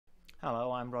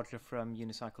Hello, I'm Roger from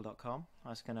Unicycle.com. I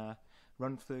was going to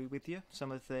run through with you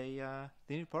some of the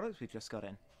new products we've just got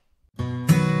in.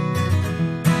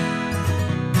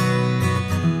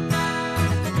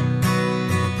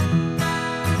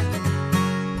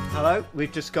 Hello,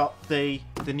 we've just got the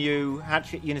new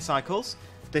Hatchet Unicycles.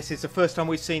 This is the first time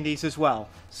we've seen these as well,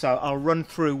 so I'll run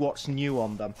through what's new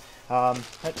on them.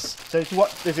 This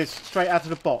is straight out of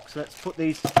the box. Let's put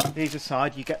these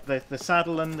aside. You get the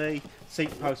saddle and the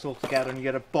seat post all together, and you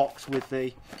get a box with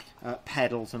the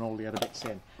pedals and all the other bits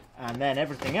in. And then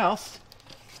everything else,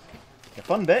 the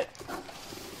fun bit,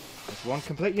 is one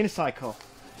complete unicycle.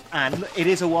 And it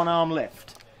is a one-arm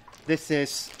lift. This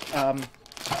is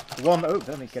one, oh,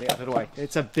 let me get it out of the way.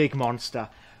 It's a big monster.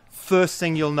 First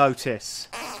thing you'll notice,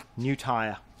 new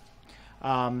tyre.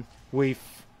 We've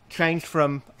changed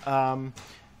from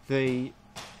the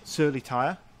Surly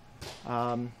tyre,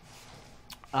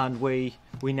 and we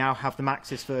now have the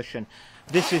Maxxis version.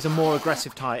 This is a more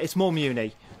aggressive tyre. It's more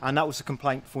Muni, and that was a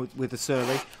complaint with the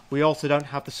Surly. We also don't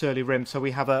have the Surly rim, so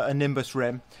we have a Nimbus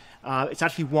rim. It's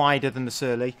actually wider than the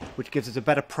Surly, which gives us a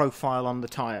better profile on the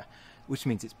tyre, which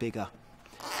means it's bigger.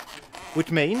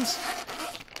 Which means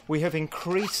we have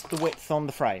increased the width on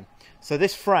the frame. So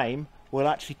this frame will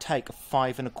actually take a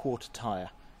 5 1/4 tyre.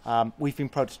 We've been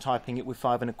prototyping it with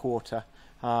 5 1/4.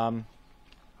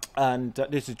 And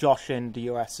this is Josh in the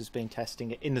US has been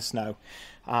testing it in the snow.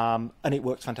 And it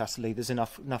works fantastically. There's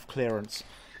enough clearance.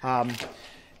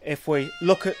 If we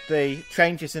look at the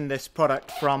changes in this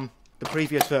product from the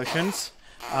previous versions,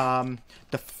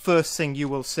 the first thing you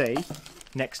will see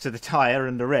next to the tyre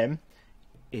and the rim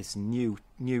is new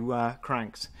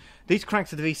cranks. These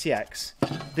cranks are the VCX.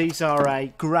 These are a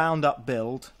ground-up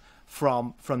build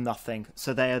from nothing.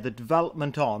 So they are the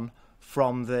development on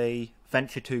from the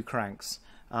Venture 2 cranks.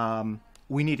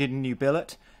 We needed a new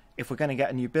billet. If we're going to get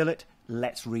a new billet,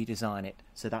 let's redesign it.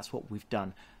 So that's what we've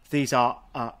done. These are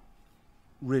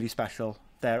really special.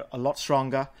 They're a lot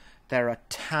stronger. They're a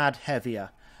tad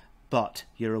heavier, but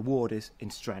your reward is in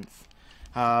strength.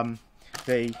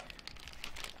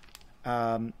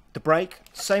 The brake,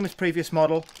 same as previous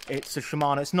model. It's a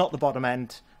Shimano. It's not the bottom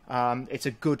end. It's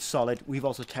a good solid. We've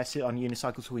also tested it on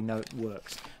unicycles, so we know it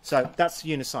works. So that's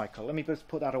the unicycle. Let me just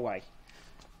put that away.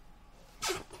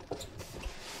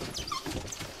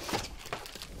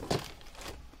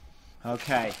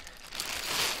 Okay.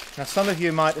 Now some of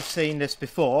you might have seen this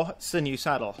before. It's the new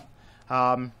saddle.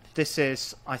 This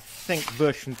is, I think,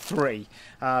 version 3.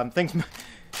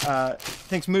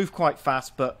 Things move quite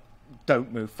fast, but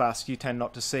don't move fast. You tend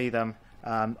not to see them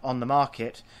on the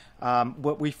market.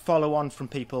 What we follow on from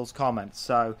people's comments.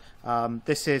 So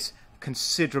this is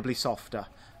considerably softer.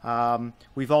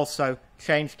 We've also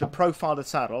changed the profile of the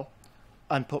saddle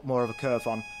and put more of a curve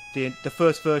on. The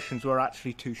first versions were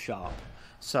actually too sharp,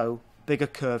 so bigger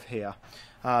curve here.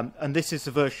 And this is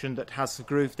the version that has the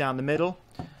groove down the middle.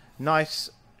 Nice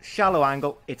shallow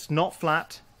angle. It's not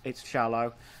flat, it's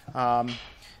shallow.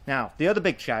 Now the other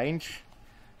big change,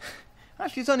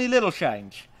 actually it's only a little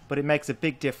change, but it makes a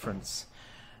big difference.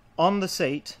 On the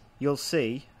seat you'll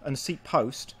see, and seat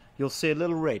post, you'll see a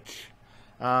little ridge.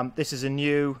 This is a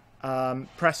new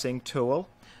pressing tool,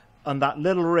 and that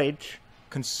little ridge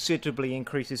considerably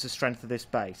increases the strength of this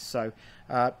base. So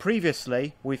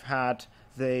previously we've had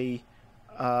the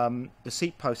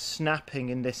seat post snapping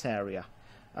in this area.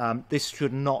 This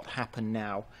should not happen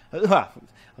now.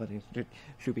 It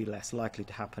should be less likely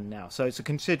to happen now. So it's a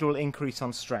considerable increase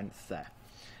on strength there.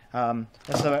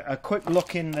 Let's have a quick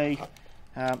look in the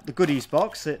goodies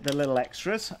box, the little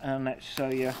extras, and let's show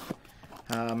you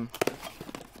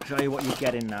what you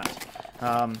get in that.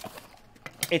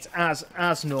 It's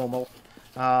as normal.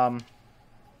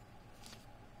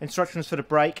 Instructions for the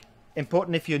brake.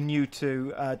 Important if you're new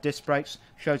to disc brakes.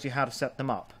 Shows you how to set them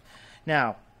up.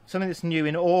 Now, something that's new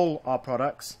in all our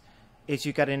products is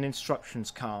you get an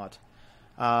instructions card.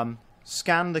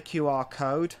 Scan the QR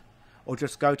code or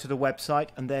just go to the website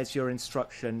and there's your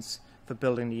instructions for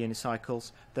building the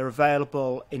unicycles. They're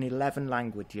available in 11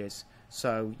 languages,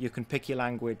 so you can pick your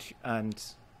language and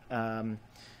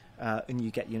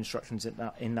you get your instructions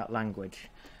in that language.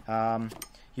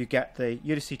 You get the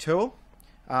Udemy tool.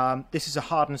 This is a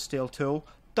hardened steel tool.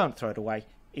 Don't throw it away.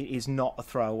 It is not a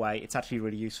throwaway. It's actually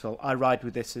really useful. I ride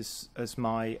with this as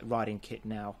my riding kit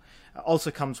now. Also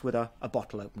comes with a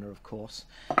bottle opener, of course.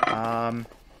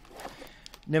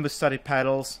 Nimbus studded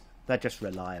pedals. They're just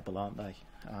reliable, aren't they?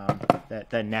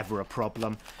 They're never a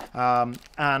problem.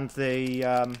 And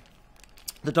the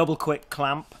double quick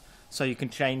clamp, so you can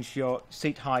change your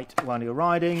seat height while you're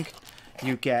riding.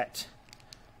 You get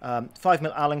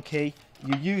 5mm Allen key.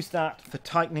 you use that for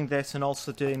tightening this and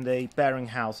also doing the bearing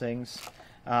housings,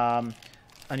 and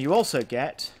you also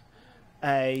get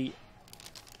a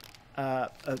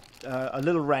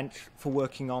little wrench for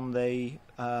working on the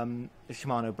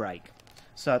Shimano brake.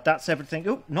 So that's everything.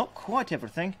 Oh, not quite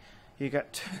everything. You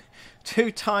get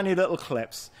two tiny little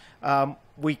clips.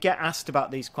 We get asked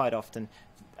about these quite often,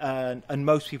 and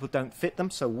most people don't fit them,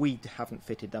 so we haven't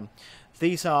fitted them.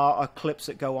 These are clips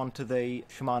that go onto the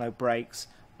Shimano brakes,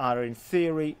 are in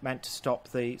theory meant to stop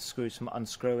the screws from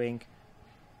unscrewing.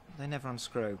 They never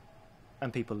unscrew,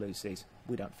 and people lose these.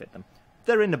 We don't fit them.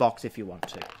 They're in the box if you want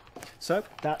to. So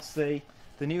that's the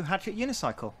new Hatchet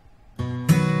Unicycle.